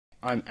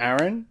I'm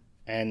Aaron,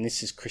 and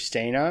this is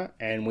Christina,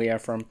 and we are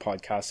from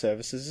Podcast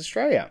Services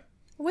Australia.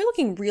 We're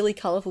looking really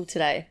colourful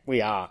today.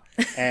 We are.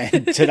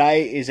 And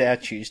today is our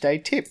Tuesday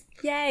tip.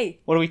 Yay.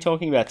 What are we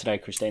talking about today,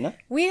 Christina?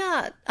 We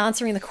are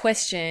answering the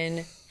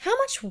question, how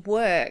much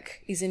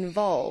work is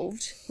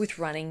involved with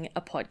running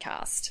a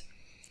podcast?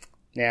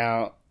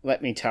 Now,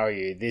 let me tell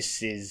you,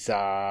 this is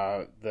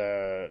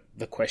the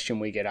question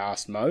we get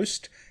asked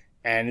most,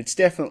 and it's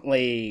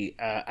definitely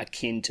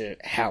akin to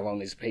how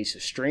long is a piece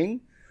of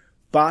string,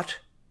 but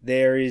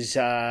there is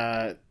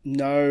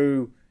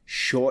no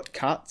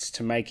shortcuts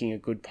to making a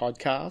good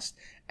podcast,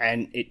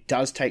 and it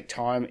does take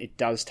time, it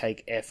does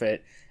take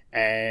effort,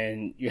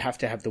 and you have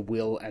to have the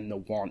will and the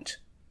want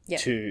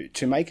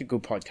to make a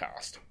good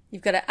podcast.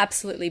 You've got to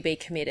absolutely be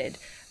committed.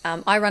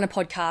 I run a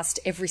podcast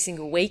every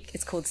single week.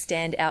 It's called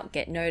Stand Out,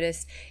 Get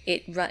Noticed.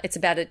 It's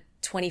about a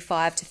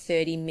 25 to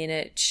 30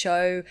 minute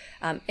show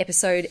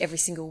episode every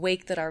single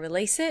week that I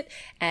release it.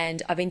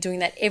 And I've been doing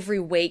that every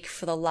week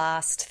for the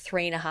last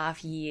 3.5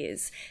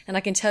 years. And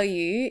I can tell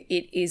you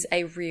it is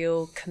a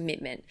real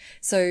commitment.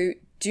 So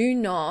do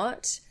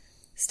not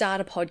start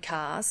a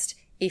podcast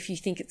if you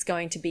think it's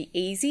going to be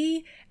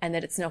easy and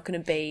that it's not going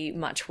to be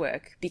much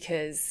work,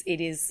 because it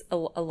is a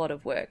lot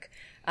of work.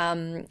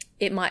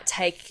 It might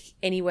take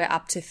anywhere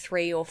up to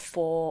 3 or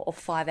 4 or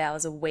 5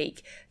 hours a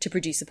week to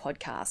produce a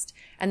podcast.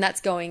 And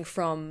that's going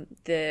from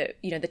the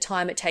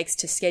time it takes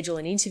to schedule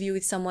an interview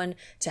with someone,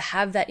 to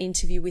have that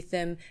interview with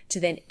them, to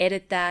then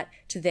edit that,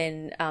 to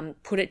then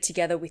put it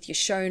together with your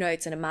show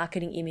notes and a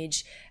marketing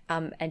image,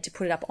 and to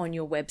put it up on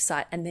your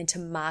website, and then to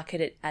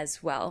market it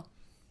as well.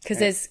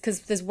 Because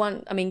there's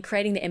one,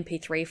 creating the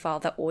MP3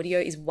 file, that audio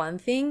is one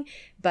thing,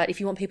 but if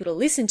you want people to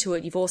listen to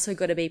it, you've also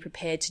got to be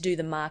prepared to do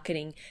the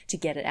marketing to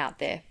get it out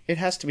there. It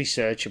has to be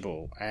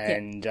searchable,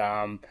 and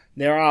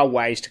there are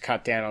ways to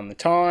cut down on the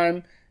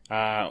time.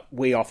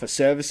 We offer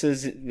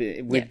services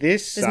with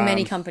this. There's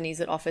many companies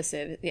that offer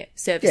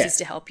services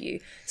to help you.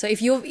 So if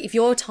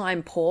you're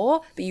time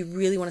poor, but you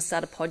really want to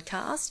start a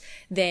podcast,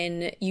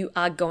 then you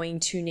are going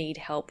to need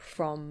help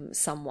from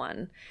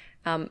someone.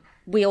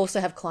 We also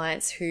have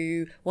clients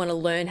who want to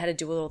learn how to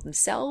do it all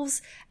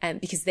themselves,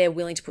 and because they're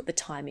willing to put the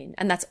time in,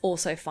 and that's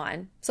also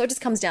fine. So it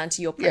just comes down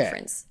to your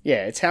preference.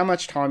 Yeah, it's how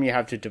much time you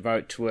have to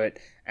devote to it,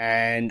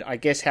 and I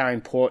guess how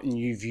important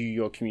you view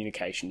your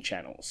communication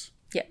channels.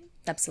 Yeah,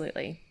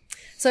 absolutely.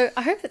 So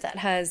I hope that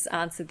has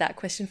answered that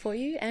question for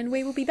you, and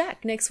we will be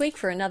back next week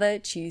for another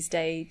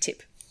Tuesday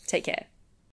tip. Take care.